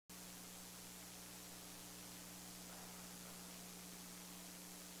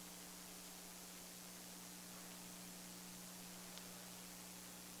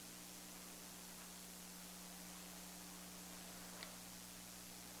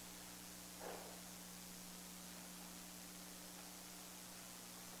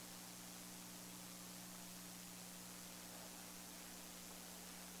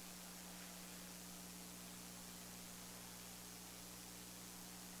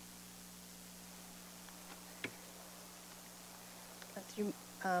Through,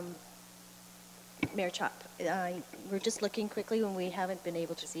 Mayor Chop, we're just looking quickly when we haven't been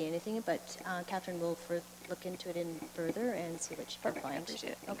able to see anything, but Catherine will look into it in further and see what she can Perfect. I find.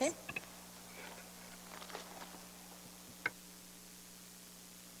 appreciate it. Okay. Thanks.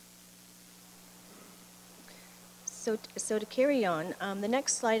 So to carry on, the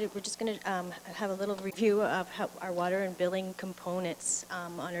next slide, we're just going to have a little review of how our water and billing components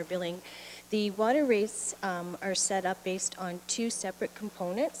on our billing. The water rates are set up based on two separate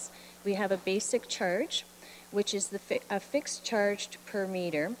components. We have a basic charge, which is a fixed charge per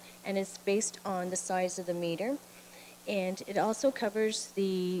meter, and it's based on the size of the meter. And it also covers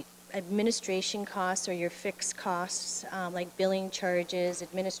the administration costs or your fixed costs, like billing charges,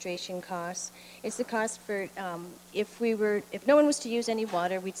 administration costs. It's the cost for, if no one was to use any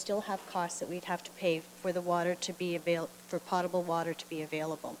water, we'd still have costs that we'd have to pay for the water to be for potable water to be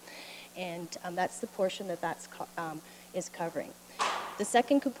available. And that's the portion that is covering. The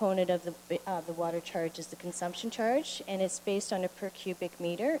second component of the water charge is the consumption charge, and it's based on a per cubic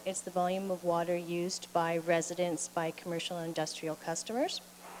meter. It's the volume of water used by residents, by commercial and industrial customers.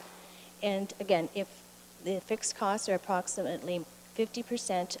 And again, if the fixed costs are approximately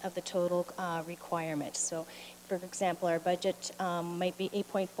 50% of the total requirement. So, for example, our budget might be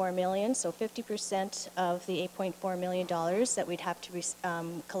 $8.4 million, so 50% of the $8.4 million that we'd have to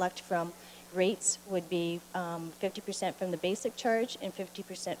collect from rates would be 50% from the basic charge and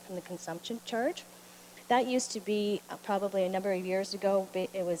 50% from the consumption charge. That used to be probably a number of years ago.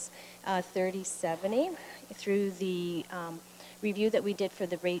 It was 30/70. Through the review that we did for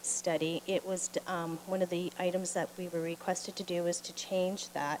the rate study, it was one of the items that we were requested to do was to change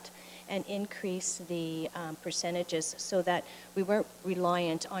that and increase the percentages so that we weren't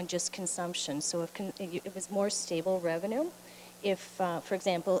reliant on just consumption. So if it was more stable revenue. If, for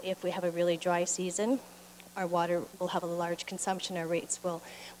example, if we have a really dry season, our water will have a large consumption, our rates will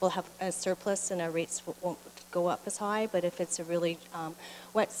have a surplus and our rates won't go up as high, but if it's a really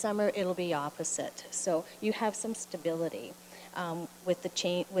wet summer, it'll be opposite. So you have some stability with the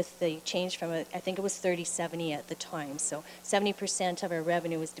change from, I think it was 30/70 at the time, so 70% of our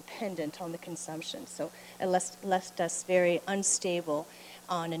revenue was dependent on the consumption, so it left us very unstable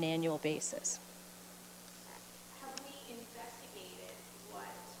on an annual basis.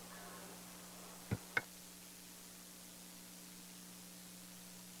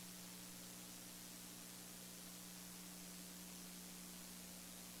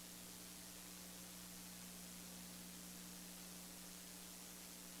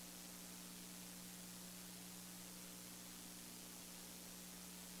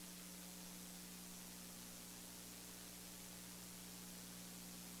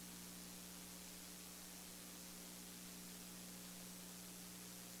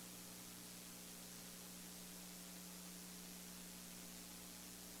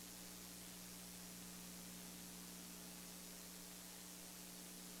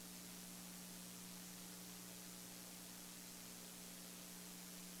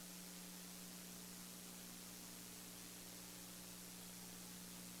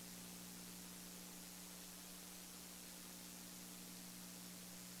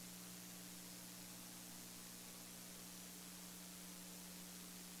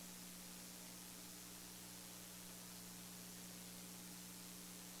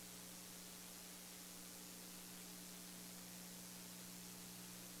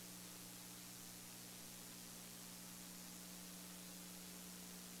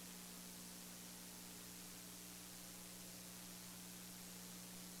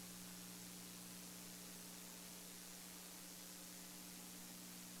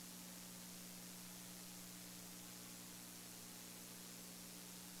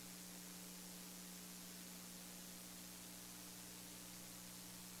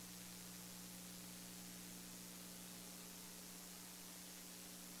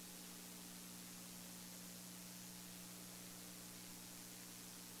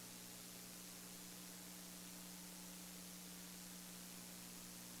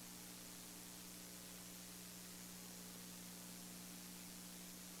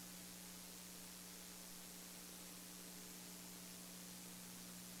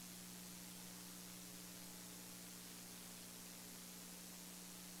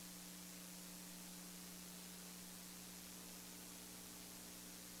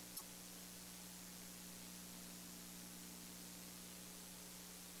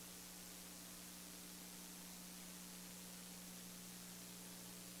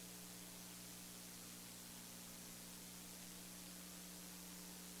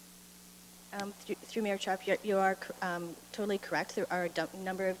 through Mayor Charp, you are totally correct. There are a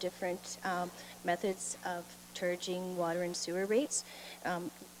number of different methods of charging water and sewer rates.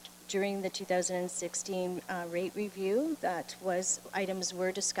 During the 2016 rate review, items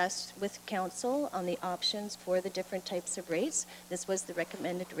were discussed with council on the options for the different types of rates. This was the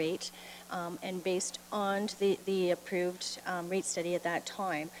recommended rate, and based on the approved rate study at that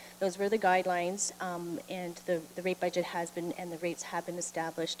time, those were the guidelines, and the rate budget has been, and the rates have been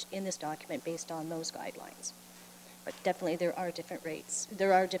established in this document based on those guidelines. But definitely there are different rates.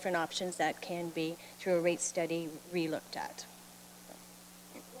 There are different options that can be, through a rate study, re-looked at.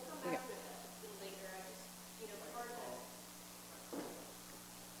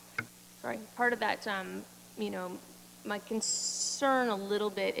 Sorry, part of that, my concern a little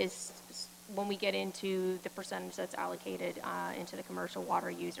bit is when we get into the percentage that's allocated into the commercial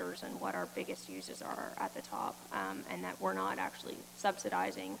water users and what our biggest users are at the top, and that we're not actually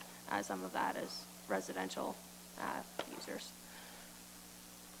subsidizing some of that as residential users.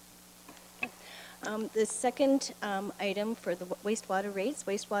 The second item for the wastewater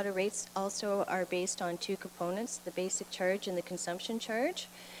rates also are based on two components, the basic charge and the consumption charge.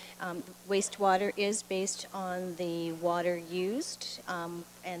 Wastewater is based on the water used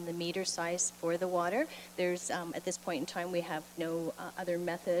and the meter size for the water. There's, at this point in time, we have no other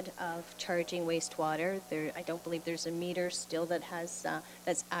method of charging wastewater. I don't believe there's a meter still that has,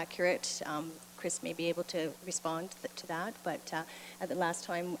 that's accurate. Chris may be able to respond to that, but at the last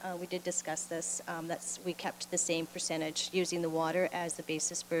time we did discuss this, we kept the same percentage using the water as the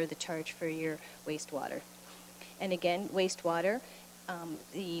basis for the charge for your wastewater. And again, wastewater,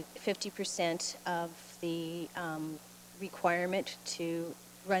 the 50% of the requirement to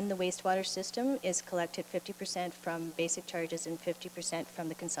run the wastewater system is collected 50% from basic charges and 50% from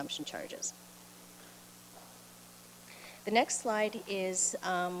the consumption charges. The next slide is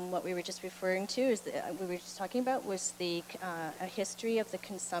what we were just referring to, we were just talking about was a history of the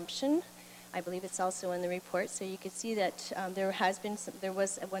consumption. I believe it's also in the report, so you can see that there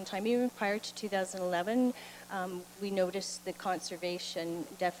was at one time, even prior to 2011, we noticed the conservation,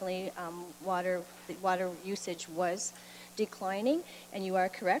 definitely water usage was declining, and you are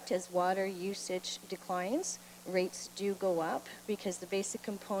correct, as water usage declines, rates do go up because the basic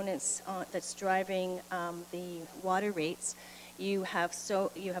components that's driving the water rates, you have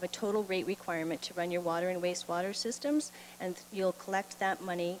a total rate requirement to run your water and wastewater systems, and you'll collect that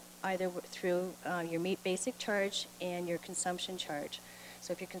money either through your basic charge and your consumption charge.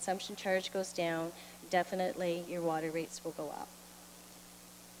 So if your consumption charge goes down, definitely your water rates will go up.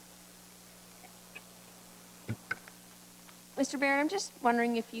 Mr. Barrett, I'm just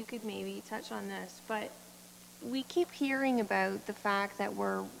wondering if you could maybe touch on this, but we keep hearing about the fact that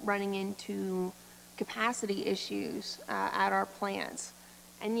we're running into capacity issues at our plants,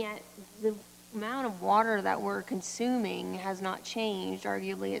 and yet the amount of water that we're consuming has not changed.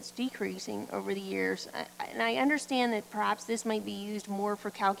 Arguably, it's decreasing over the years. And I understand that perhaps this might be used more for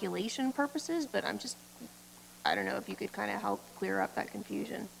calculation purposes, but I don't know if you could kind of help clear up that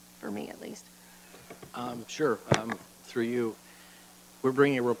confusion, for me at least. Sure. Through you, we're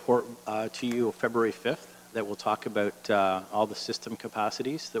bringing a report to you February 5th that will talk about all the system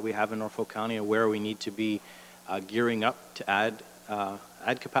capacities that we have in Norfolk County and where we need to be gearing up to add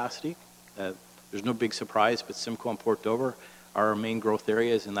capacity. There's no big surprise, but Simcoe and Port Dover are our main growth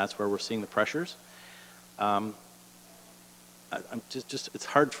areas, and that's where we're seeing the pressures. It's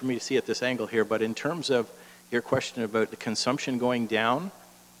hard for me to see at this angle here, but in terms of your question about the consumption going down,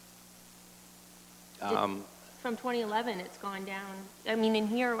 from 2011, it's gone down. I mean, in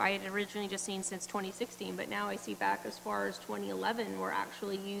here, I had originally just seen since 2016, but now I see back as far as 2011, we're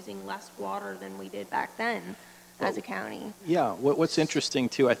actually using less water than we did back then as a county. Yeah, what's interesting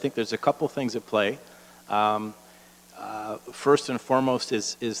too, I think there's a couple things at play. First and foremost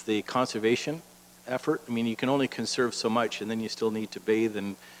is the conservation effort. I mean, you can only conserve so much, and then you still need to bathe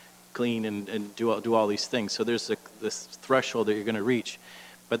and clean and do all these things. So there's this threshold that you're going to reach.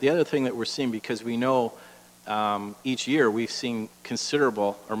 But the other thing that we're seeing, because we know each year we've seen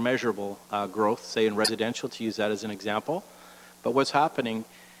considerable or measurable growth, say in residential, to use that as an example. But what's happening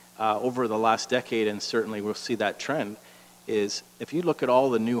over the last decade, and certainly we'll see that trend, is if you look at all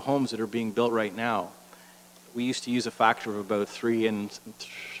the new homes that are being built right now, we used to use a factor of about 3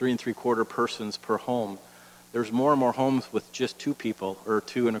 3/4 persons per home. There's more and more homes with just 2 people, or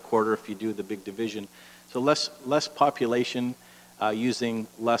 2 1/4 if you do the big division. So less population using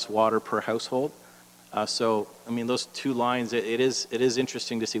less water per household. So I mean, those two lines, it is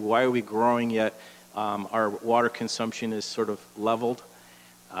interesting to see why are we growing yet our water consumption is sort of leveled.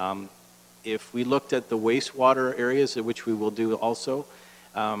 If we looked at the wastewater areas, which we will do also,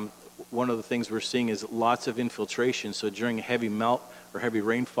 one of the things we're seeing is lots of infiltration. So during a heavy melt or heavy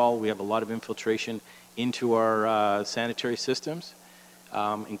rainfall, we have a lot of infiltration into our sanitary systems,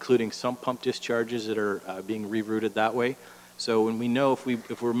 including some pump discharges that are being rerouted that way. So when we know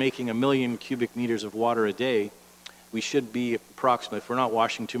if we're making 1 million cubic meters of water a day, we should be approximately, if we're not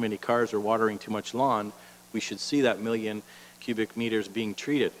washing too many cars or watering too much lawn, we should see that 1 million cubic meters being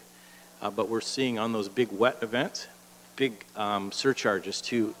treated. But we're seeing on those big wet events, big surcharges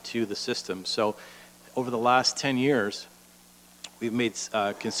to the system. So over the last 10 years, we've made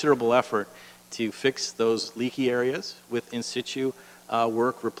considerable effort to fix those leaky areas with in situ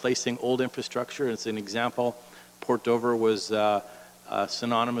work, replacing old infrastructure. As an example, Port Dover was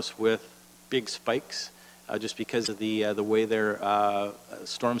synonymous with big spikes just because of the way their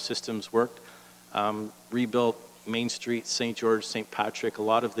storm systems worked. Rebuilt Main Street, St. George, St. Patrick, a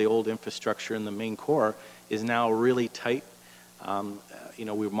lot of the old infrastructure in the main core is now really tight.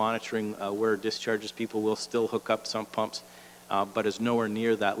 We're monitoring where discharges. People will still hook up some pumps, but is nowhere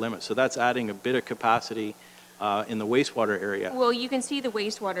near that limit. So that's adding a bit of capacity in the wastewater area. Well, you can see the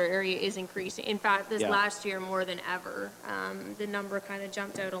wastewater area is increasing. In fact, this Yeah. last year more than ever, the number kind of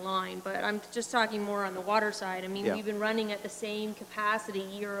jumped out of line. But I'm just talking more on the water side. I mean, Yeah. we've been running at the same capacity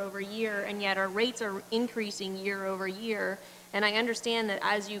year over year, and yet our rates are increasing year over year. And I understand that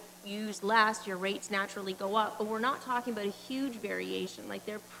as you use less, your rates naturally go up, but we're not talking about a huge variation. Like,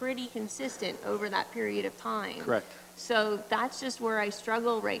 they're pretty consistent over that period of time. Correct. So that's just where I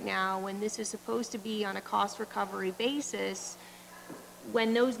struggle right now when this is supposed to be on a cost recovery basis.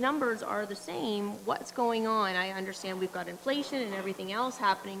 When those numbers are the same, what's going on? I understand we've got inflation and everything else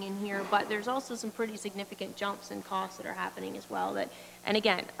happening in here, but there's also some pretty significant jumps in costs that are happening as well. And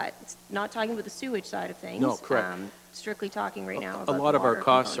again, it's not talking about the sewage side of things. No, correct. Strictly talking right now A about lot the of our water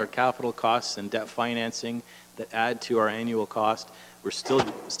costs are component. capital costs and debt financing that add to our annual cost. We're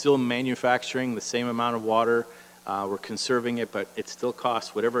still manufacturing the same amount of water. We're conserving it, but it still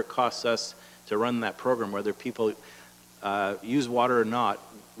costs whatever it costs us to run that program, whether people use water or not.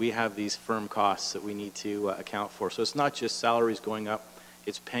 We have these firm costs that we need to account for. So it's not just salaries going up,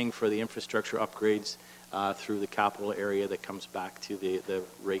 it's paying for the infrastructure upgrades through the capital area that comes back to the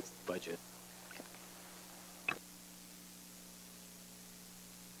rate budget.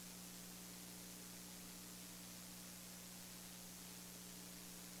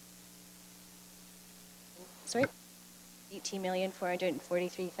 Sorry,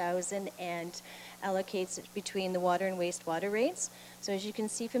 18,443,000 and allocates it between the water and wastewater rates. So as you can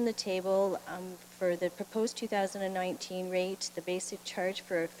see from the table, for the proposed 2019 rate, the basic charge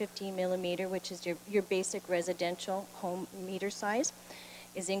for a 15 millimeter, which is your basic residential home meter size,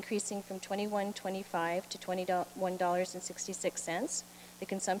 is increasing from $21.25 to $21.66. The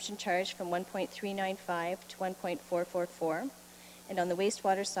consumption charge from 1.395 to 1.444. And on the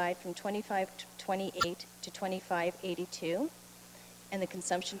wastewater side, from 25.28 to 25.82, and the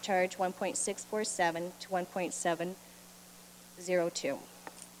consumption charge 1.647 to 1.702.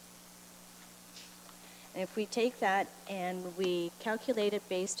 And if we take that and we calculate it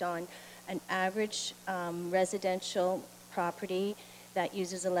based on an average residential property that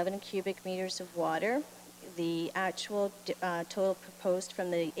uses 11 cubic meters of water, the actual total proposed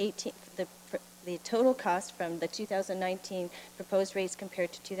from the total cost from the 2019 proposed rates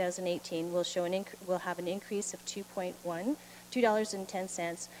compared to 2018 will have an increase of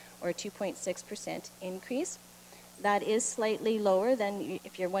 $2.10 or a 2.6% increase. That is slightly lower than,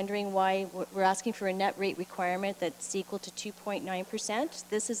 if you're wondering why we're asking for a net rate requirement that's equal to 2.9%.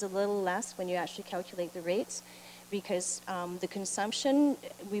 This is a little less when you actually calculate the rates, because the consumption,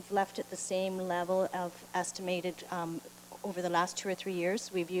 we've left at the same level of estimated over the last 2 or 3 years.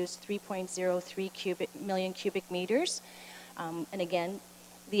 We've used 3.03 million cubic meters. And again,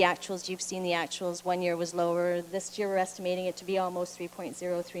 the actuals, you've seen the actuals. 1 year was lower. This year we're estimating it to be almost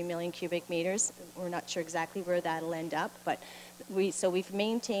 3.03 million cubic meters. We're not sure exactly where that'll end up, but we've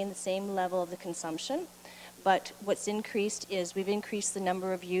maintained the same level of the consumption. But what's increased is we've increased the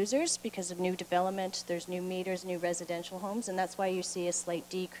number of users because of new development. There's new meters, new residential homes, and that's why you see a slight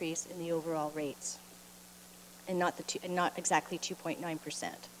decrease in the overall rates, and not exactly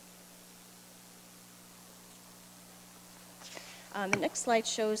 2.9%. The next slide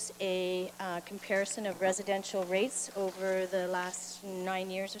shows a comparison of residential rates over the last 9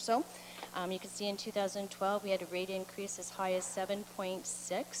 years or so. You can see in 2012 we had a rate increase as high as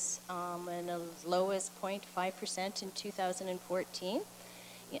 7.6 and as low as 0.5% in 2014.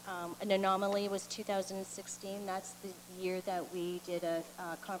 An anomaly was 2016. That's the year that we did a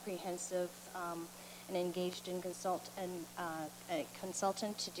comprehensive and engaged in a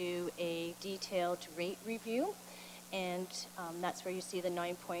consultant to do a detailed rate review. and that's where you see the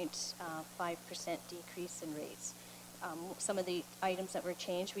 9.5% decrease in rates. Some of the items that were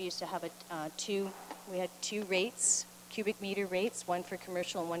changed, we used to have we had two rates, cubic meter rates, one for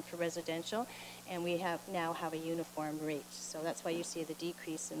commercial and one for residential, and we now have a uniform rate. So that's why you see the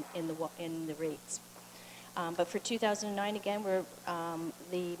decrease in the rates. But for 2009, again,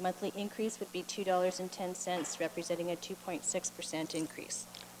 the monthly increase would be $2.10, representing a 2.6% increase.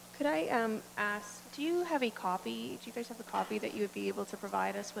 Could I ask, do you guys have a copy that you would be able to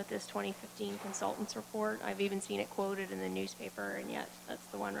provide us with this 2015 consultants report? I've even seen it quoted in the newspaper, and yet that's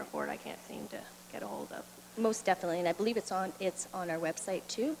the one report I can't seem to get a hold of. Most definitely, and I believe it's on our website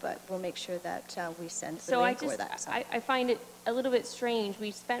too, but we'll make sure that we send the link for that. So I find it a little bit strange.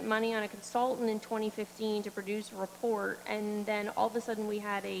 We spent money on a consultant in 2015 to produce a report, and then all of a sudden we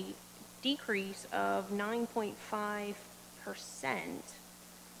had a decrease of 9.5%.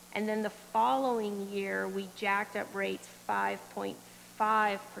 And then the following year, we jacked up rates 5.5%.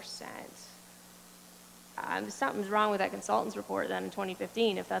 Something's wrong with that consultant's report then in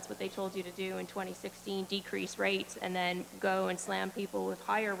 2015, if that's what they told you to do in 2016, decrease rates and then go and slam people with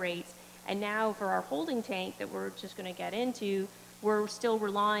higher rates. And now for our holding tank that we're just going to get into, we're still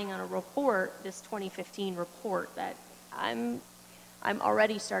relying on a report, this 2015 report, that I'm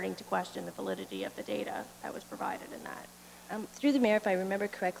already starting to question the validity of the data that was provided in that. Through the mayor, if I remember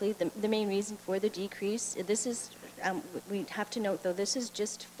correctly, the main reason for the decrease, this is, we have to note though, this is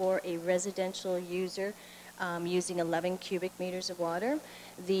just for a residential user using 11 cubic meters of water.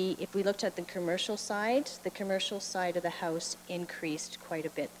 If we looked at the commercial side of the house increased quite a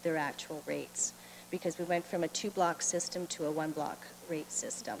bit, their actual rates, because we went from a 2-block system to a 1-block rate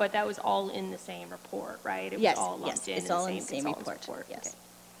system. But that was all in the same report, right? It Yes, was all lumped yes, in it's all in the the same report. Yes.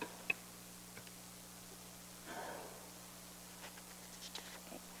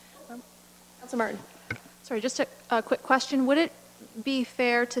 Okay. Councilor Martin. Sorry, just a quick question. Would it be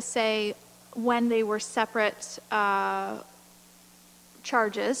fair to say when they were separate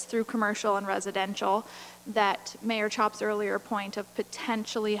charges through commercial and residential, that Mayor Chop's earlier point of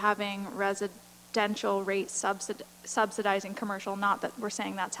potentially having residential rates subsidizing commercial, not that we're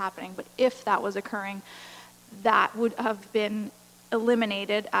saying that's happening, but if that was occurring, that would have been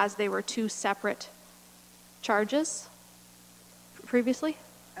eliminated as they were two separate charges previously?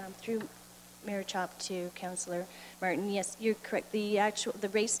 Through Mayor Chop to Councillor Martin, yes, you're correct. The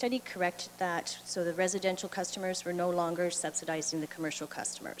rate study corrected that, so the residential customers were no longer subsidizing the commercial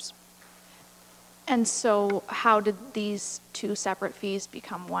customers. And so how did these two separate fees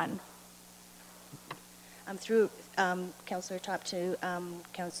become one? Through Councillor Chop to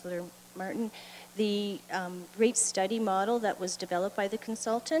Councillor Martin, the rate study model that was developed by the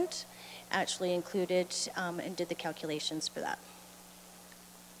consultant actually included and did the calculations for that.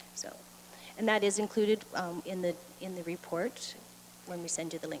 So, and that is included in the report when we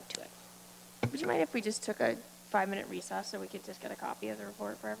send you the link to it. Would you mind if we just took a 5-minute recess so we could just get a copy of the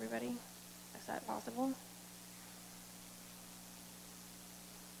report for everybody? Is that possible?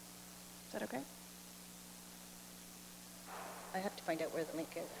 Is that okay? I have to find out where the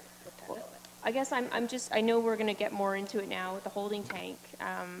link is. I guess I know we're going to get more into it now with the holding tank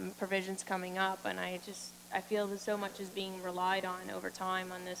provisions coming up, and I feel that so much is being relied on over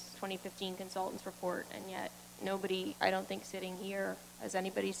time on this 2015 consultants report, and yet nobody, I don't think, sitting here, has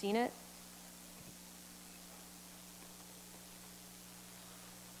anybody seen it?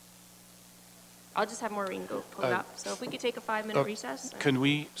 I'll just have Maureen go pull it up. So if we could take a 5-minute recess. Can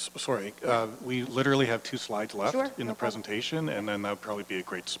we, sorry, we literally have 2 slides left Sure, in no the presentation, and then that would probably be a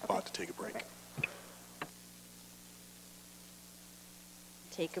great spot to take a break. Okay.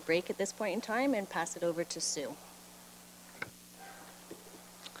 Take a break at this point in time and pass it over to Sue.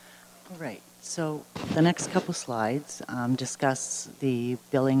 All right, so the next couple slides discuss the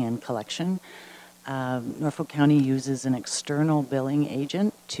billing and collection. Norfolk County uses an external billing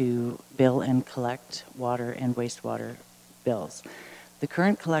agent to bill and collect water and wastewater bills. The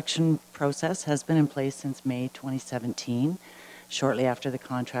current collection process has been in place since May 2017, shortly after the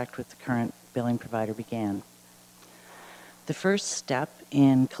contract with the current billing provider began. The first step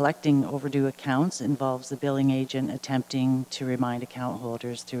in collecting overdue accounts involves the billing agent attempting to remind account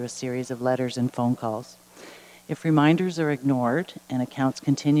holders through a series of letters and phone calls. If reminders are ignored and accounts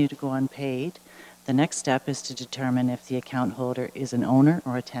continue to go unpaid, the next step is to determine if the account holder is an owner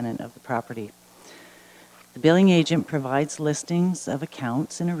or a tenant of the property. The billing agent provides listings of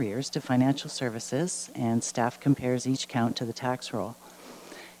accounts in arrears to financial services, and staff compares each count to the tax roll.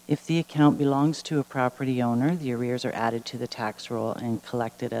 If the account belongs to a property owner, the arrears are added to the tax roll and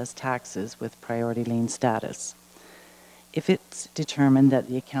collected as taxes with priority lien status. If it's determined that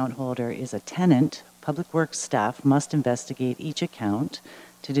the account holder is a tenant Public Works staff must investigate each account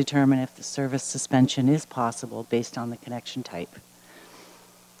to determine if the service suspension is possible based on the connection type.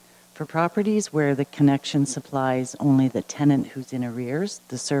 For properties where the connection supplies only the tenant who's in arrears,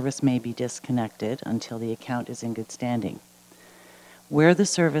 the service may be disconnected until the account is in good standing. Where the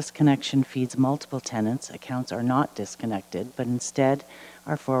service connection feeds multiple tenants, accounts are not disconnected, but instead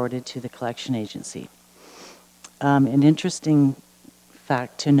are forwarded to the collection agency. An interesting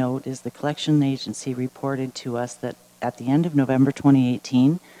fact to note is the collection agency reported to us that at the end of November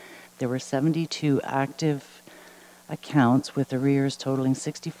 2018, there were 72 active accounts with arrears totaling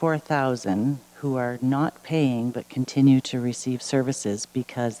 $64,000 who are not paying but continue to receive services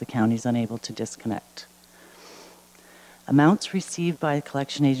because the county is unable to disconnect. Amounts received by the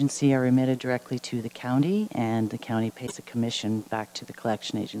collection agency are remitted directly to the county, and the county pays a commission back to the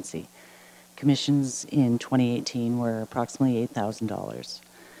collection agency. Commissions in 2018 were approximately $8,000.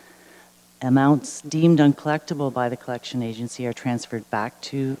 Amounts deemed uncollectible by the collection agency are transferred back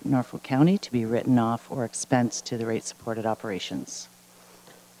to Norfolk County to be written off or expensed to the rate-supported operations.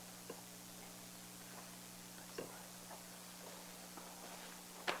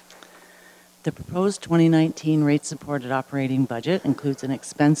 The proposed 2019 rate-supported operating budget includes an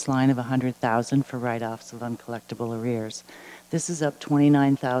expense line of $100,000 for write-offs of uncollectible arrears. This is up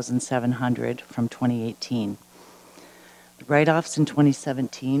 $29,700 from 2018. The write-offs in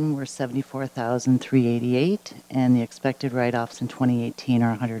 2017 were $74,388, and the expected write-offs in 2018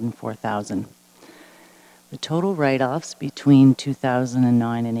 are $104,000. The total write-offs between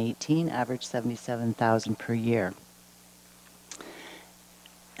 2009 and 18 averaged $77,000 per year.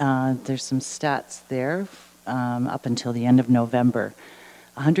 There's some stats there up until the end of November.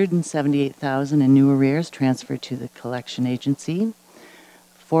 $178,000 in new arrears transferred to the collection agency,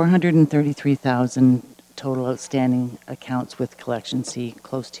 $433,000 total outstanding accounts with collection C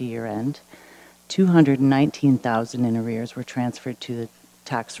close to year end, $219,000 in arrears were transferred to the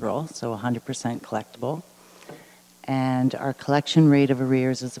tax roll, so 100% collectible, and our collection rate of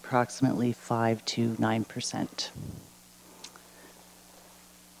arrears is approximately 5 to 9%.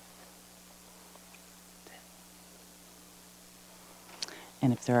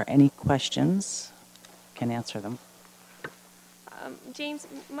 And if there are any questions, I can answer them. James,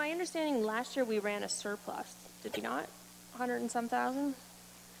 my understanding last year we ran a surplus, did we not? 100 and some thousand?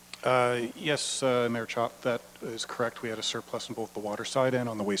 Yes, Mayor Chop, that is correct. We had a surplus on both the water side and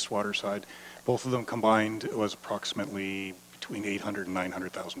on the wastewater side. Both of them combined was approximately between $800,000 and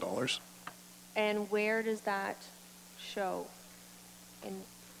 $900,000. And where does that show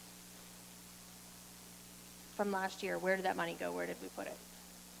from last year? Where did that money go? Where did we put it?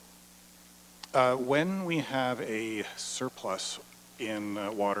 When we have a surplus in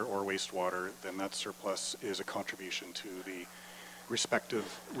water or wastewater, then that surplus is a contribution to the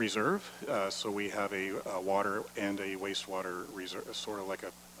respective reserve. So we have a water and a wastewater reserve, sort of like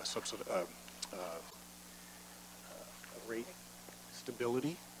a rate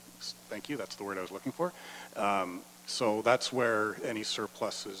stability. Thank you, that's the word I was looking for. So that's where any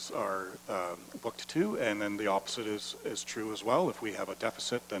surpluses are booked to, and then the opposite is true as well. If we have a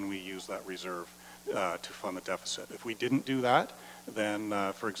deficit, then we use that reserve to fund the deficit. If we didn't do that, then,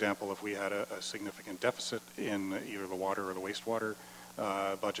 for example, if we had a significant deficit in either the water or the wastewater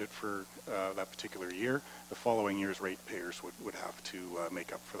budget for that particular year, the following year's ratepayers would have to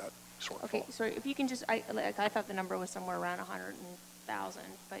make up for that shortfall. Okay, so if you can just, I thought the number was somewhere around 100,000,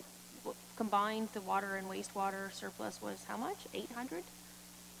 but combined the water and wastewater surplus was how much? 800? Is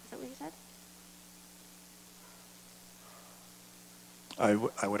that what you said? I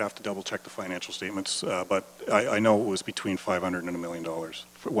would have to double check the financial statements, but I know it was between $500,000 and $1 million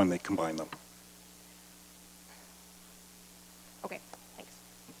for when they combined them. Okay, thanks.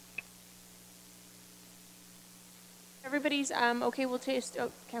 Everybody's okay, we'll taste,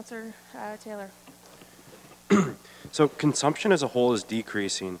 Councillor Taylor. So consumption as a whole is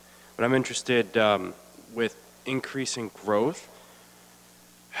decreasing, but I'm interested with increasing growth,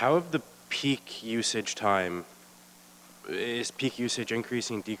 how have the peak usage time, is peak usage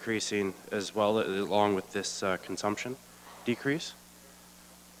increasing, decreasing as well along with this consumption decrease?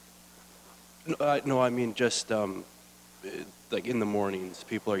 No, I mean just like in the mornings,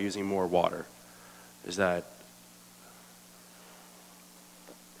 people are using more water. Is that?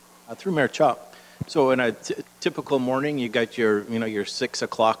 Through Mayor Chop. So in a typical morning, you got your 6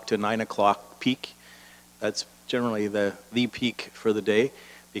 o'clock to 9 o'clock peak. That's generally the peak for the day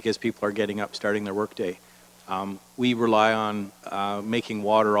because people are getting up, starting their workday. We rely on making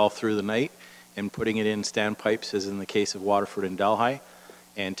water all through the night and putting it in standpipes, as in the case of Waterford and Delhi,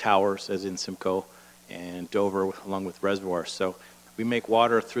 and towers, as in Simcoe and Dover, along with reservoirs. So We make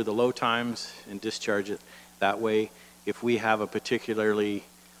water through the low times and discharge it that way. If we have a particularly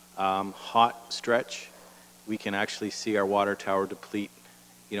hot stretch, we can actually see our water tower deplete.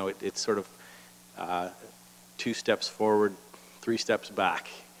 You know, it's sort of 2 steps forward, 3 steps back.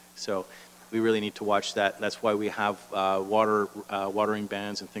 So we really need to watch that. That's why we have watering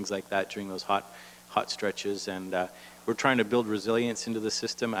bans and things like that during those hot stretches. And we're trying to build resilience into the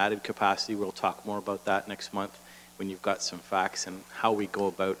system, added capacity. We'll talk more about that next month when you've got some facts and how we go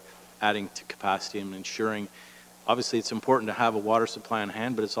about adding to capacity and ensuring. Obviously, it's important to have a water supply on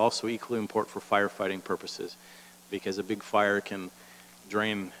hand, but it's also equally important for firefighting purposes because a big fire can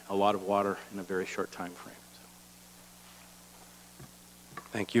drain a lot of water in a very short time frame.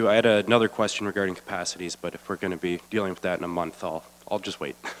 Thank you. I had another question regarding capacities, but if we're going to be dealing with that in a month, I'll just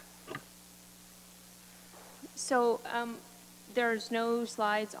wait. So there's no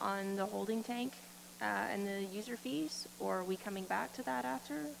slides on the holding tank and the user fees, or are we coming back to that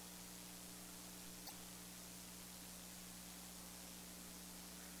after?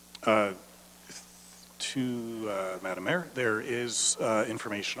 Madam Mayor, there is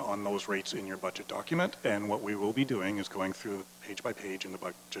information on those rates in your budget document, and what we will be doing is going through page by page in the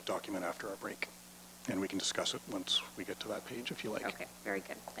budget document after our break, and we can discuss it once we get to that page if you like. Okay, very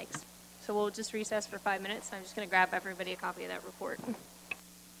good, thanks. So we'll just recess for 5 minutes. I'm just going to grab everybody a copy of that report.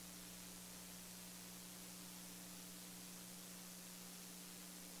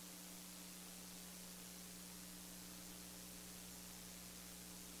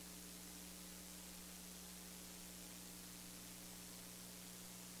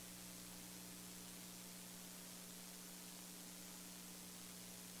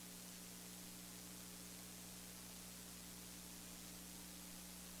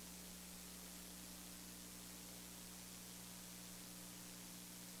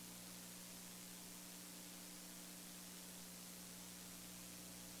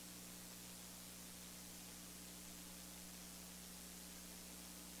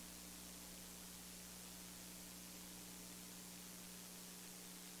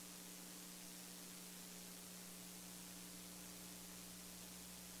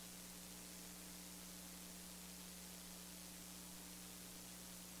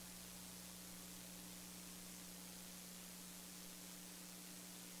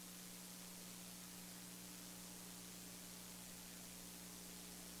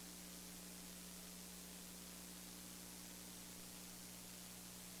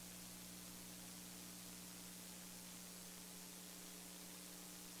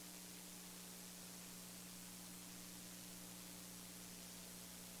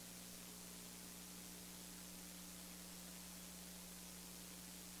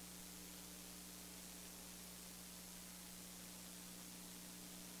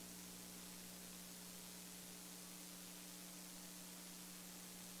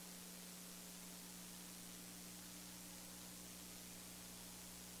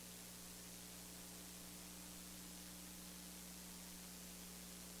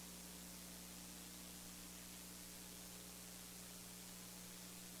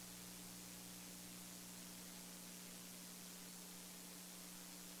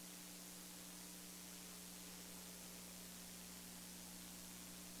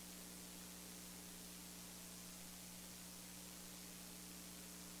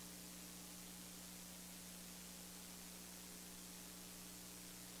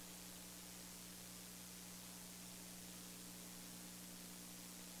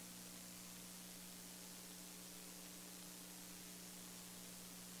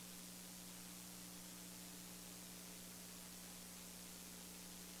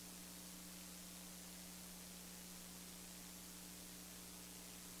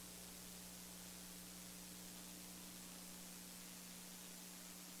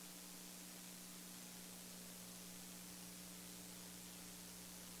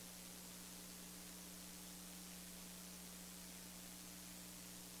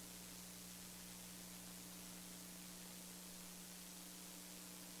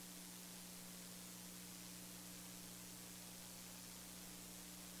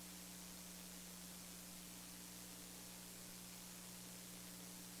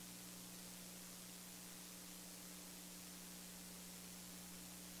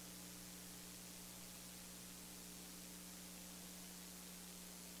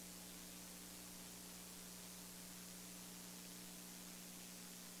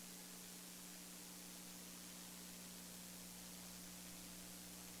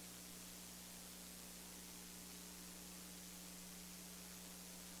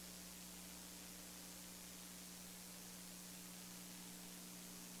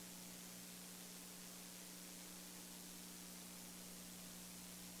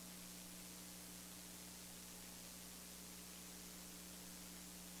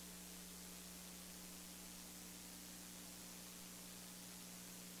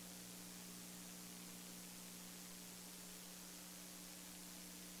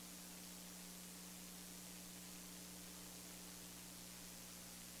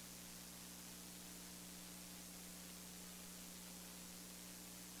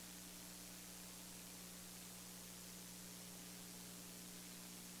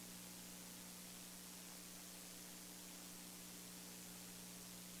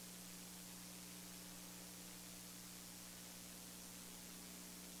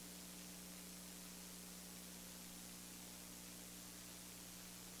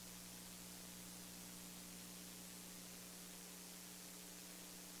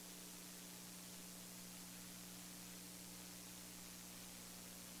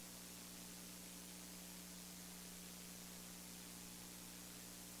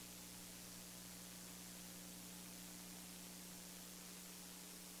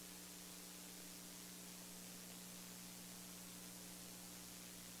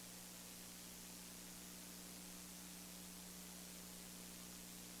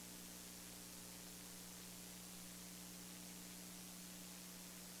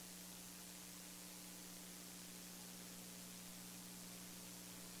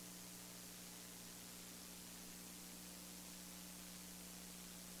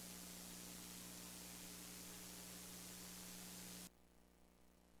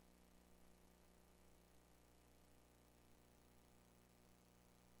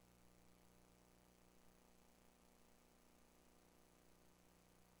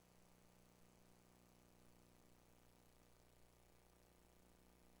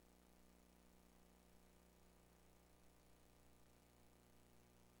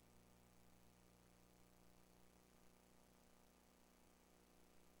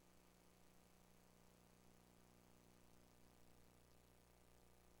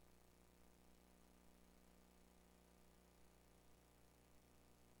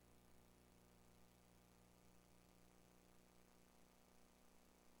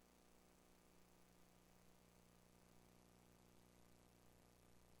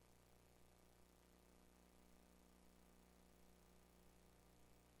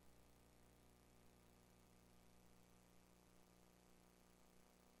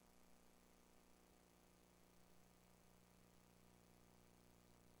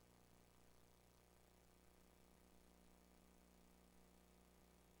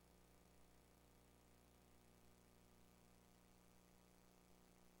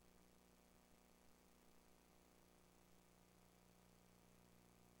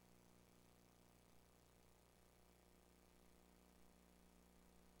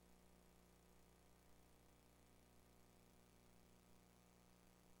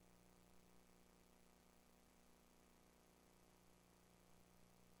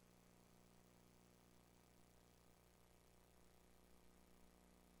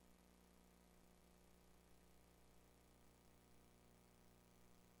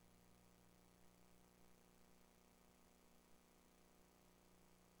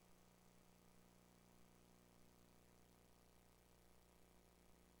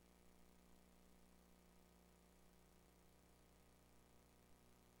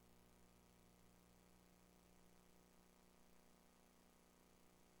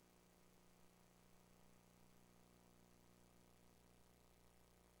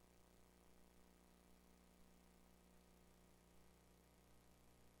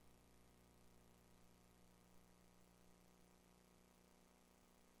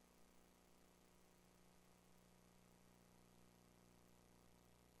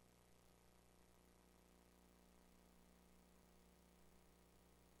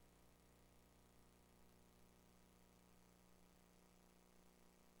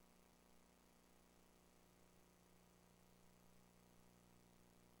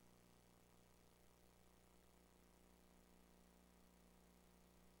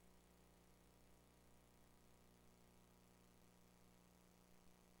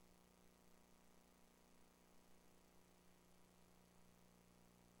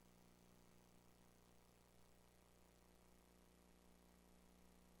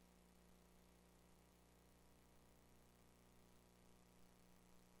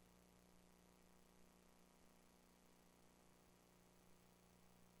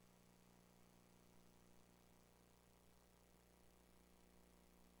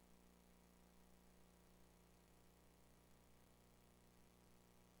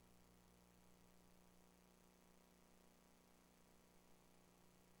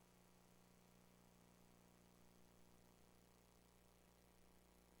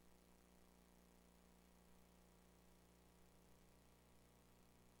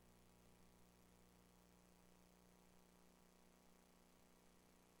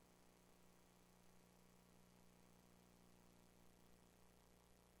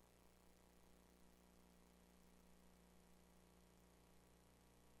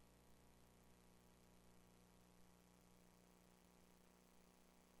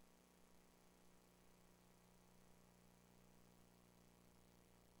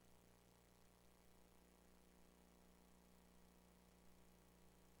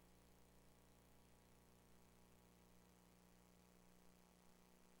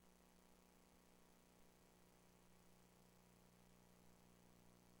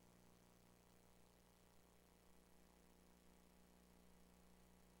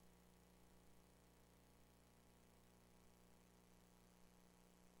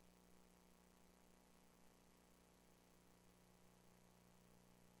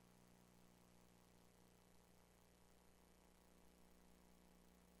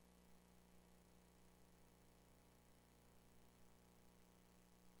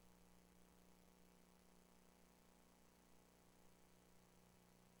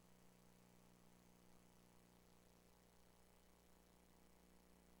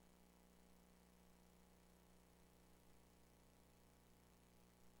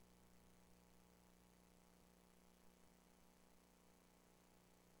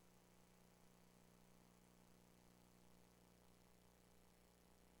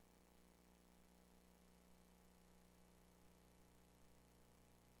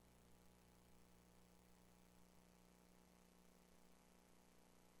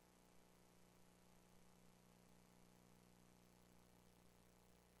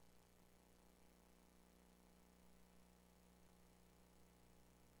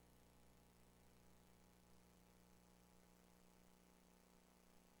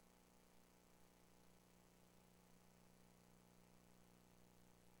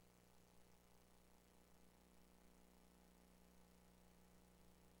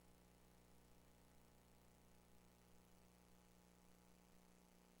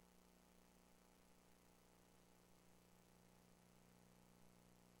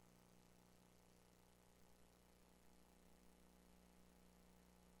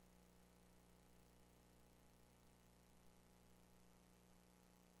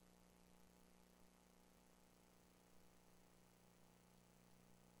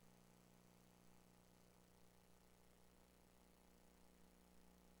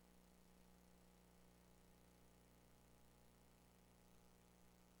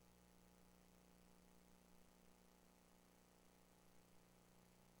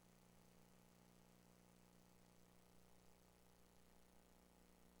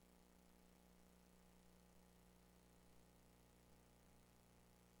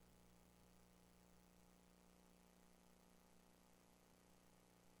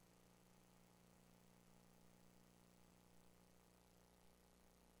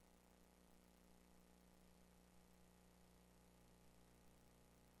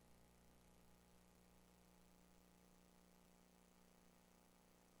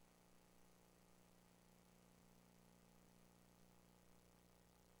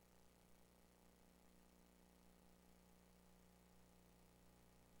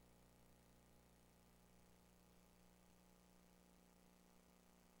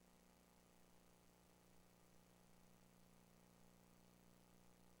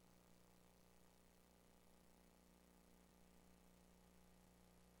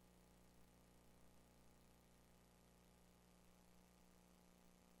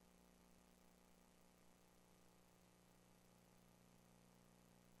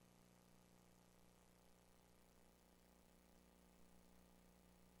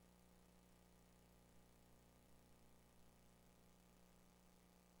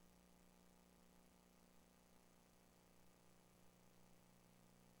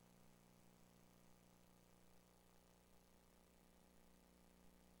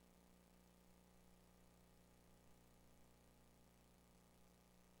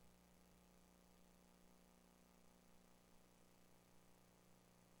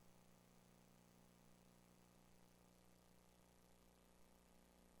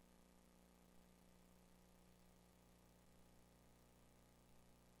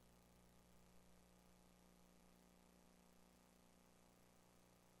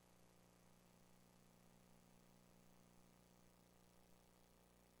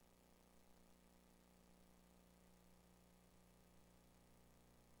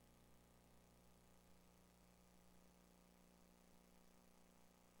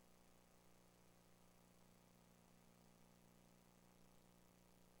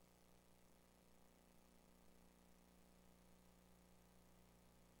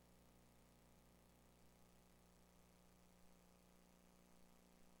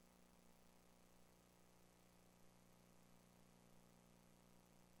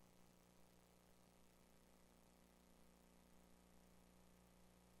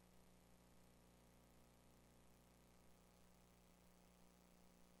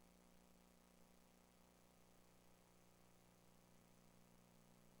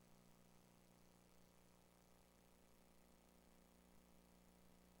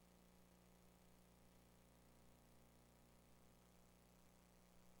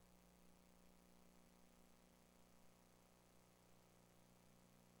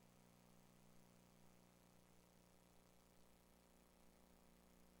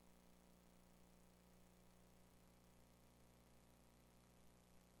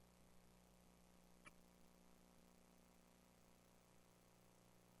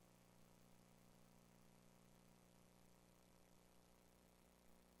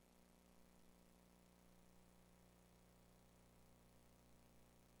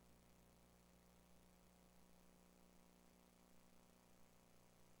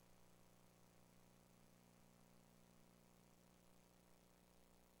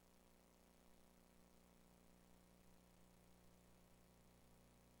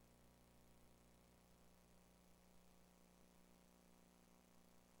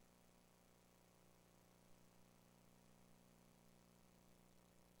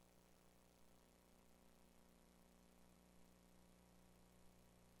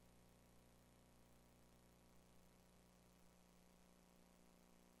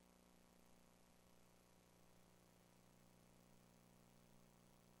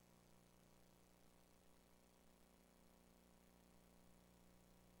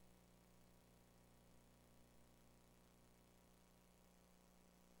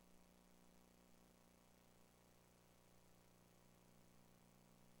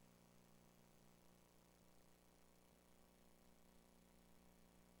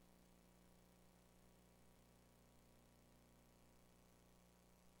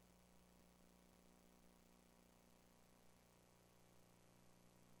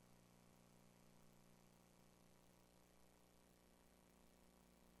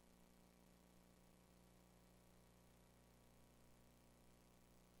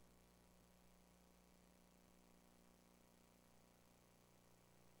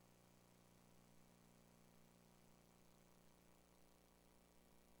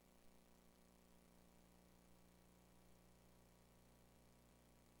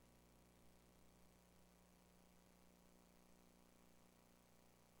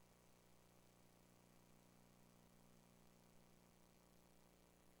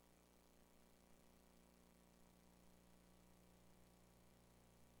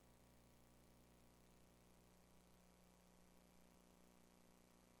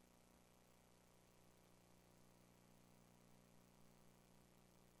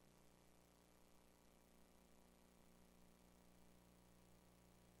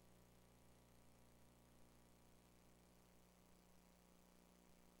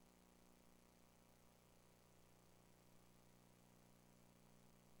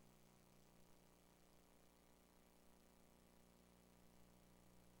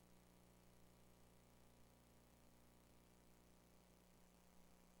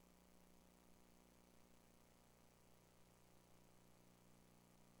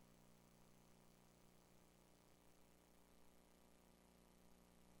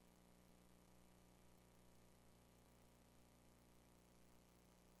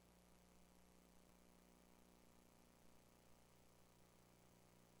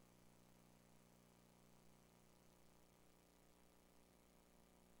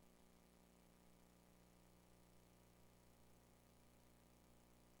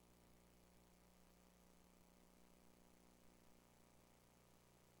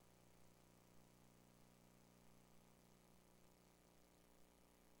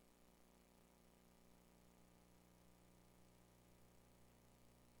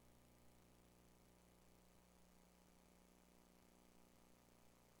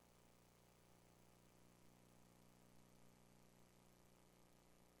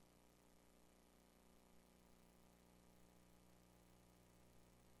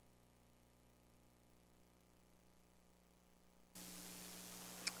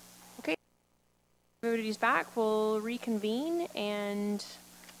 everybody's back, we'll reconvene, and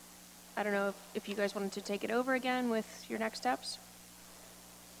I don't know if you guys wanted to take it over again with your next steps.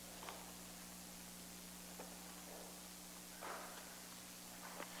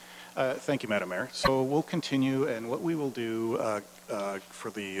 Thank you, Madam Mayor. So we'll continue, and what we will do for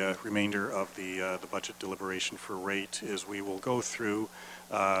the remainder of the budget deliberation for rate is we will go through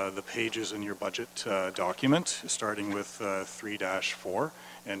the pages in your budget document, starting with 3-4,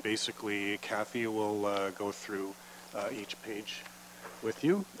 and basically Kathy will go through each page with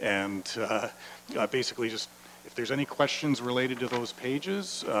you, and basically just if there's any questions related to those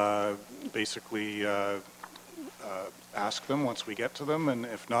pages, basically ask them once we get to them, and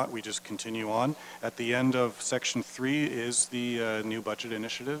if not, we just continue on. At the end of section 3 is the new budget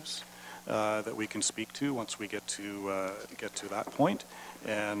initiatives that we can speak to once we get to that point.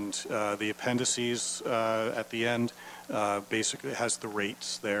 And the appendices at the end basically has the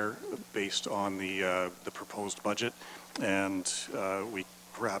rates there based on the proposed budget, and we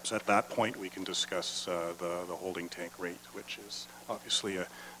perhaps at that point we can discuss the holding tank rate, which is obviously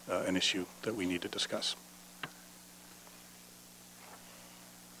an issue that we need to discuss.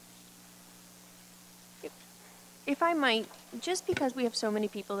 If I might, just because we have so many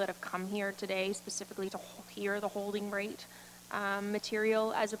people that have come here today specifically to hear the holding rate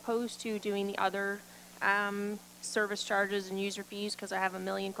material, as opposed to doing the other service charges and user fees, because I have a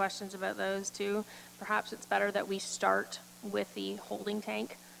million questions about those too, perhaps it's better that we start with the holding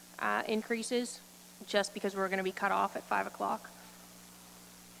tank increases, just because we're going to be cut off at 5 o'clock.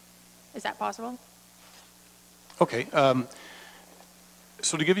 Is that possible? Okay.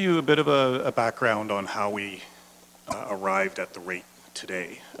 So to give you a bit of a background on how we arrived at the rate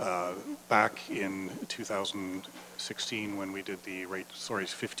today. Back in 2016 when we did the rate,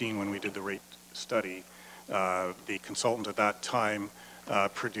 15 when we did the rate study, the consultant at that time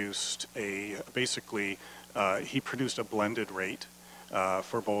produced he produced a blended rate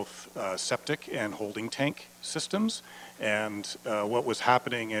for both septic and holding tank systems. And what was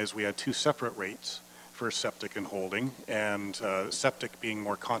happening is we had two separate rates for septic and holding, and septic being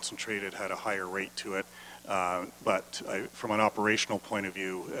more concentrated had a higher rate to it. But from an operational point of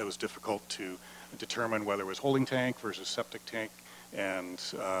view, it was difficult to determine whether it was holding tank versus septic tank, and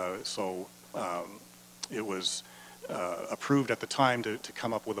so it was approved at the time to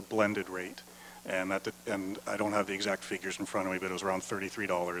come up with a blended rate. And I don't have the exact figures in front of me, but it was around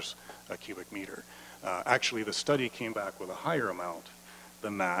 $33 a cubic meter. Actually, the study came back with a higher amount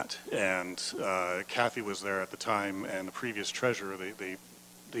than that, and Kathy was there at the time, and the previous treasurer, they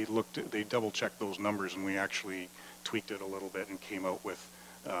double-checked those numbers, and we actually tweaked it a little bit and came out with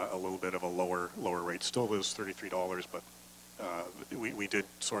a little bit of a lower rate. Still was $33, but we did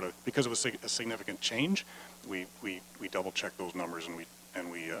sort of, because it was a significant change, we double-checked those numbers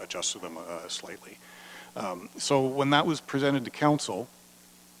and we adjusted them slightly. So when that was presented to council,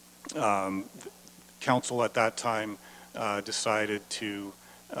 council at that time decided to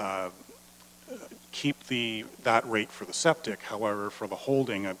keep that rate for the septic. However, for the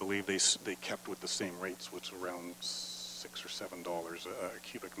holding, I believe they kept with the same rates, which was around $6 or $7 a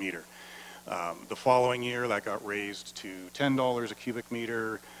cubic meter. The following year, that got raised to $10 a cubic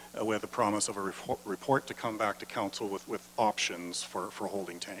meter, with the promise of a report to come back to council with options for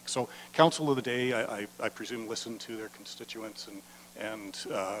holding tanks. So council of the day, I presume, listened to their constituents and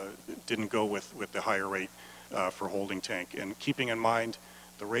didn't go with the higher rate for holding tank. And keeping in mind,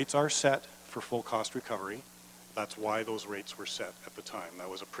 the rates are set for full cost recovery. That's why those rates were set at the time. That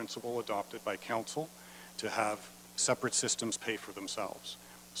was a principle adopted by council to have separate systems pay for themselves.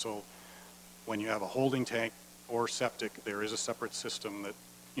 So when you have a holding tank or septic, there is a separate system that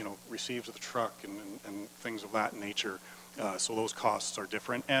receives the truck and things of that nature. So those costs are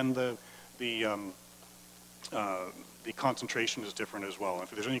different, and the concentration is different as well. And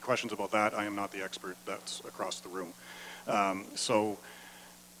if there's any questions about that, I am not the expert. That's across the room. So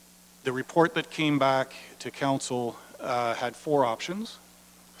the report that came back to council had 4 options.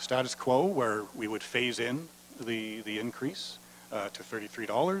 Status quo, where we would phase in the increase to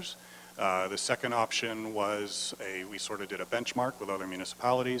 $33. The second option was we sort of did a benchmark with other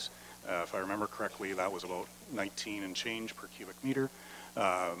municipalities. If I remember correctly, that was about 19 and change per cubic meter.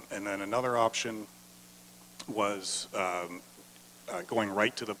 And then another option was going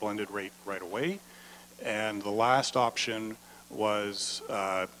right to the blended rate right away. And the last option was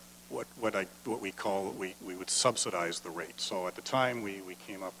what we we would subsidize the rate. So at the time we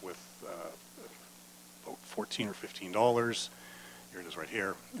came up with about $14 or $15. Here it is right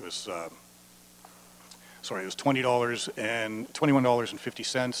here. It was it was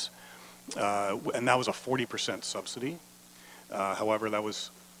 $21.50, and that was a 40% subsidy. However, that was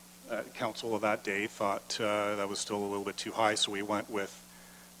council of that day thought that was still a little bit too high, so we went with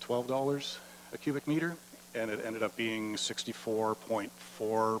 $12 a cubic meter, and it ended up being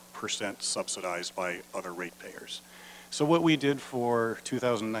 64.4% subsidized by other ratepayers. So what we did for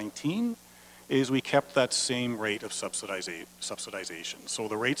 2019 is we kept that same rate of subsidization. So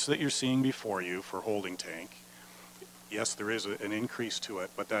the rates that you're seeing before you for holding tank, yes, there is an increase to it,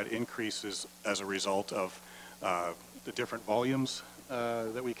 but that increase is as a result of the different volumes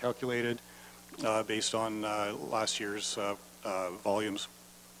that we calculated based on last year's volumes,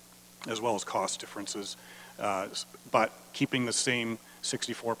 as well as cost differences, but keeping the same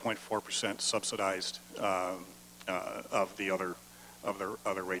 64.4% subsidized of the other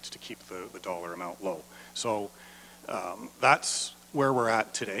rates to keep the dollar amount low. So that's where we're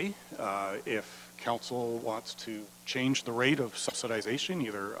at today. If council wants to change the rate of subsidization,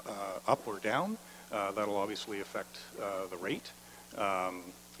 either up or down, that'll obviously affect the rate.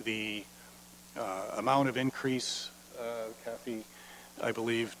 The amount of increase, Kathy, I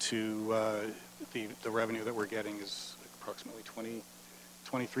believe, to the revenue that we're getting is approximately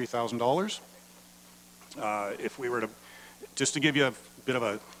 $23,000. If we were to, just to give you a bit of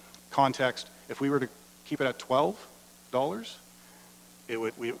a context, if we were to keep it at $12,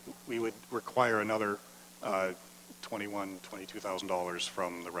 we would require another $22,000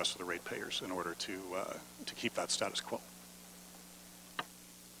 from the rest of the ratepayers in order to keep that status quo.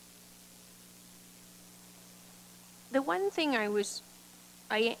 The one thing I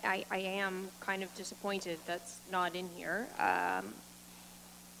am kind of disappointed that's not in here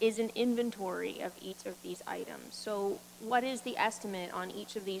is an inventory of each of these items. So what is the estimate on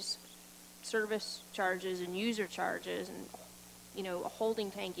each of these service charges and user charges and, you know, holding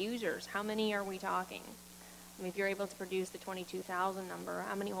tank users? How many are we talking? I mean, if you're able to produce the 22,000 number,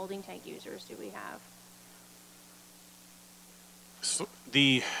 how many holding tank users do we have? So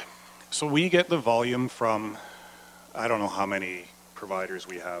we get the volume from, I don't know how many providers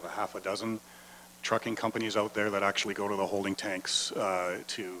we have, a half a dozen trucking companies out there that actually go to the holding tanks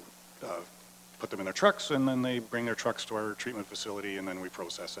to put them in their trucks, and then they bring their trucks to our treatment facility, and then we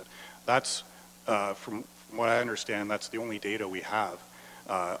process it. That's, from what I understand, that's the only data we have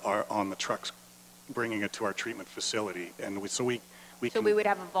on the trucks bringing it to our treatment facility. And so we would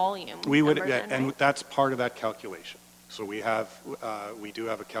have a volume. We would, number yeah, then, and right? that's part of that calculation. So we do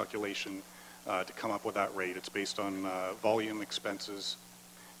have a calculation to come up with that rate. It's based on volume, expenses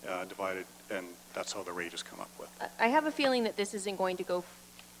divided, and that's how the rate is come up with. I have a feeling that this isn't going to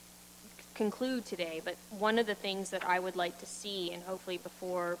conclude today, but one of the things that I would like to see, and hopefully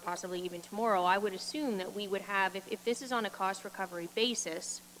before possibly even tomorrow, I would assume that we would have, if this is on a cost recovery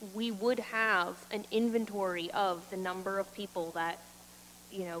basis, we would have an inventory of the number of people that,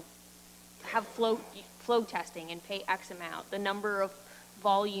 you know, have flow testing and pay X amount, the number of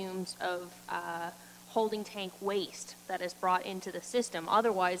volumes of holding tank waste that is brought into the system.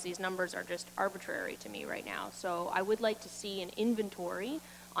 Otherwise, these numbers are just arbitrary to me right now. So I would like to see an inventory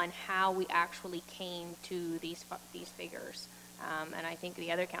on how we actually came to these figures. And I think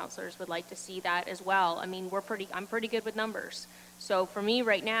the other counselors would like to see that as well. I mean, I'm pretty good with numbers. So for me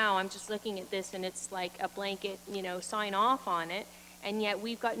right now, I'm just looking at this and it's like a blanket, you know, sign off on it. And yet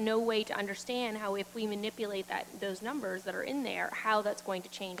we've got no way to understand how, if we manipulate those numbers that are in there, how that's going to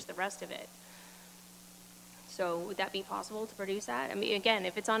change the rest of it. So would that be possible to produce that? I mean, again,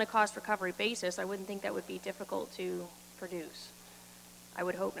 if it's on a cost recovery basis, I wouldn't think that would be difficult to produce. I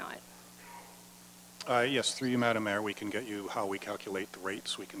would hope not. Yes, through you, Madam Mayor, we can get you how we calculate the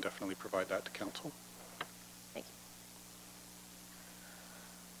rates. We can definitely provide that to council. Thank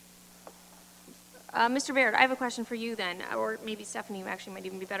you. Mr. Baird, I have a question for you then, or maybe Stephanie actually might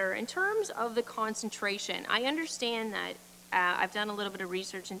even be better. In terms of the concentration, I understand that I've done a little bit of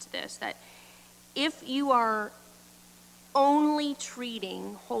research into this, that if you are only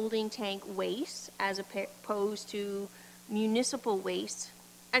treating holding tank waste as opposed to municipal waste,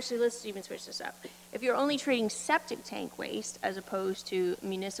 actually let's even switch this up. If you're only treating septic tank waste as opposed to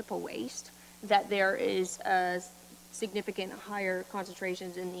municipal waste, that there is significant higher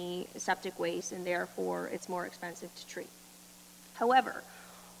concentrations in the septic waste and therefore it's more expensive to treat. However,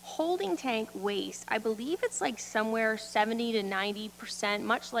 holding tank waste, I believe it's like somewhere 70 to 90%,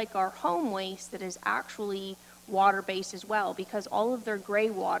 much like our home waste, that is actually water-based as well, because all of their gray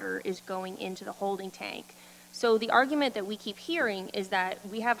water is going into the holding tank. So the argument that we keep hearing is that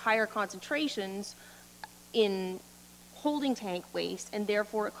we have higher concentrations in holding tank waste and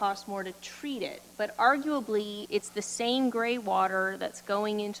therefore it costs more to treat it. But arguably it's the same gray water that's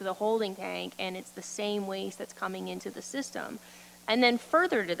going into the holding tank and it's the same waste that's coming into the system. And then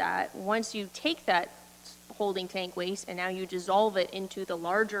further to that, once you take that holding tank waste and now you dissolve it into the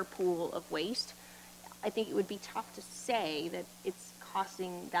larger pool of waste, I think it would be tough to say that it's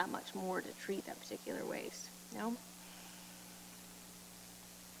costing that much more to treat that particular waste, no?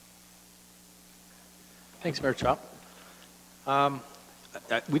 Thanks, Mayor Chop.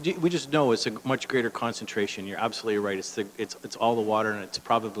 We just know it's a much greater concentration. You're absolutely right. It's all the water, and it's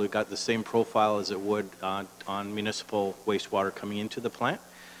probably got the same profile as it would on municipal wastewater coming into the plant.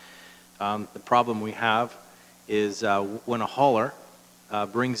 The problem we have is when a hauler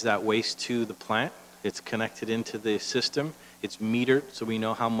brings that waste to the plant, it's connected into the system. It's metered, so we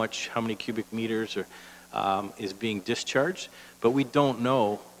know how many cubic meters is being discharged, but we don't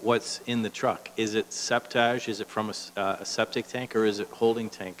know what's in the truck. Is it septage? Is it from a septic tank, or is it holding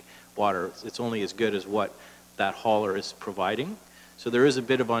tank water? It's only as good as what that hauler is providing. So there is a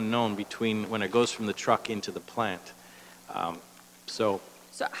bit of unknown between when it goes from the truck into the plant. So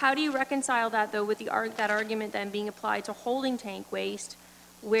how do you reconcile that, though, with that argument then being applied to holding tank waste,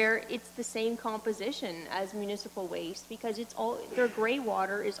 where it's the same composition as municipal waste, because their gray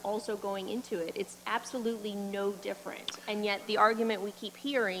water is also going into it. It's absolutely no different. And yet the argument we keep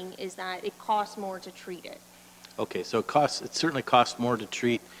hearing is that it costs more to treat it. okay, so it certainly costs more to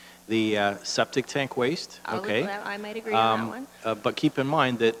treat the septic tank waste. Okay, I might agree on that one. but keep in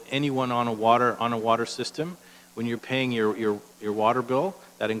mind that anyone on a water system, when you're paying your water bill,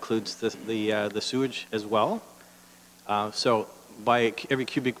 that includes the sewage as well. So by every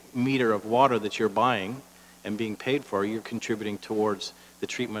cubic meter of water that you're buying and being paid for, you're contributing towards the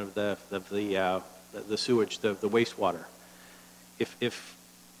treatment of the sewage, the wastewater. If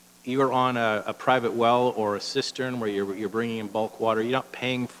you're on a private well or a cistern where you're bringing in bulk water, you're not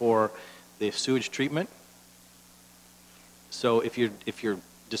paying for the sewage treatment. So if you're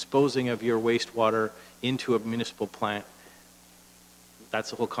disposing of your wastewater into a municipal plant, that's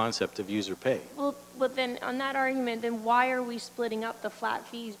the whole concept of user pay. Well, but then on that argument, then why are we splitting up the flat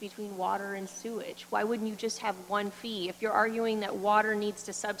fees between water and sewage? Why wouldn't you just have one fee? If you're arguing that water needs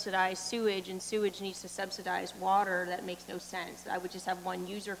to subsidize sewage and sewage needs to subsidize water, that makes no sense. I would just have one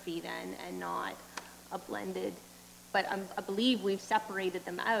user fee then and not a blended. But I believe we've separated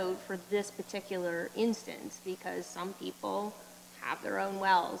them out for this particular instance because some people have their own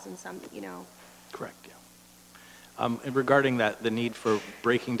wells and some, Correct, yeah. And regarding the need for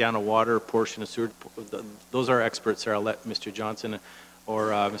breaking down a water portion of sewer, those are experts there. I'll let Mr. Johnson or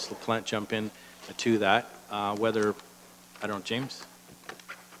Ms. LaPlante jump in to that. Whether, I don't know, James?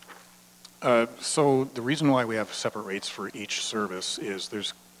 So the reason why we have separate rates for each service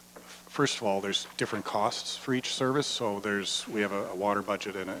is first of all, there's different costs for each service. So we have a water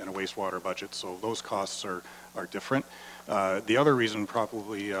budget and a wastewater budget. So those costs are different. The other reason,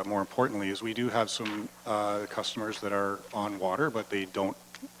 probably more importantly, is we do have some customers that are on water, but they don't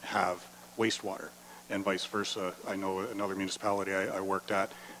have wastewater, and vice versa. I know another municipality I worked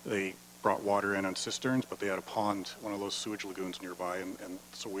at, they brought water in on cisterns, but they had a pond, one of those sewage lagoons nearby, and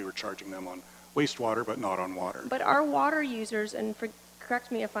so we were charging them on wastewater, but not on water. But our water users, and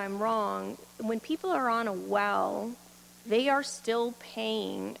correct me if I'm wrong, when people are on a well, they are still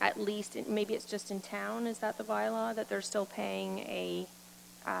paying, at least, maybe it's just in town, is that the bylaw, that they're still paying a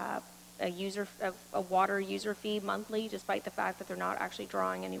water user fee monthly, despite the fact that they're not actually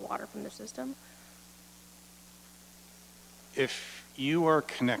drawing any water from the system? If you are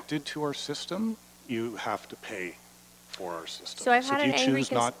connected to our system, you have to pay for our system. So I've had if you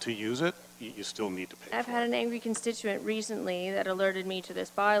choose not to use it, you still need to pay. I've had an angry constituent recently that alerted me to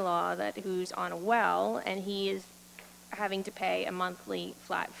this bylaw who's on a well, and he is having to pay a monthly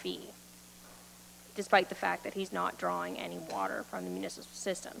flat fee, despite the fact that he's not drawing any water from the municipal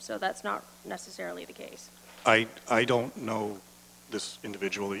system. So that's not necessarily the case. I don't know this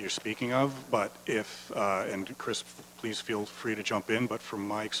individual that you're speaking of, but and Chris, please feel free to jump in, but from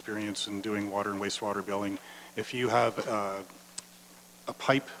my experience in doing water and wastewater billing, if you have a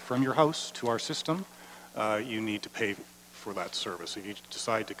pipe from your house to our system, you need to pay for that service. If you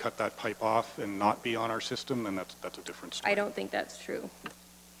decide to cut that pipe off and not be on our system, then that's a different story. I don't think that's true.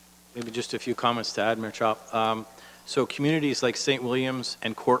 Maybe just a few comments to add, Mayor Chop. So communities like St. Williams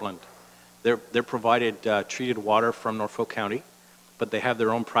and Cortland, they're provided treated water from Norfolk County, but they have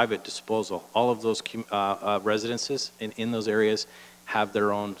their own private disposal. All of those residences in those areas have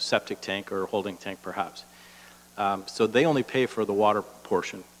their own septic tank or holding tank, perhaps. So they only pay for the water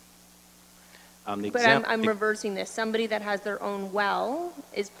portion. But I'm reversing this. Somebody that has their own well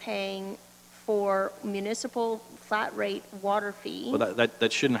is paying for municipal flat rate water fee. Well,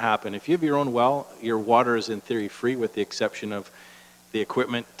 that shouldn't happen. If you have your own well, your water is in theory free with the exception of the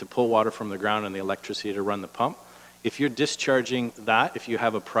equipment to pull water from the ground and the electricity to run the pump. if you're discharging that, if you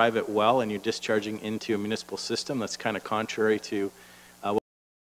have a private well and you're discharging into a municipal system, that's kind of contrary to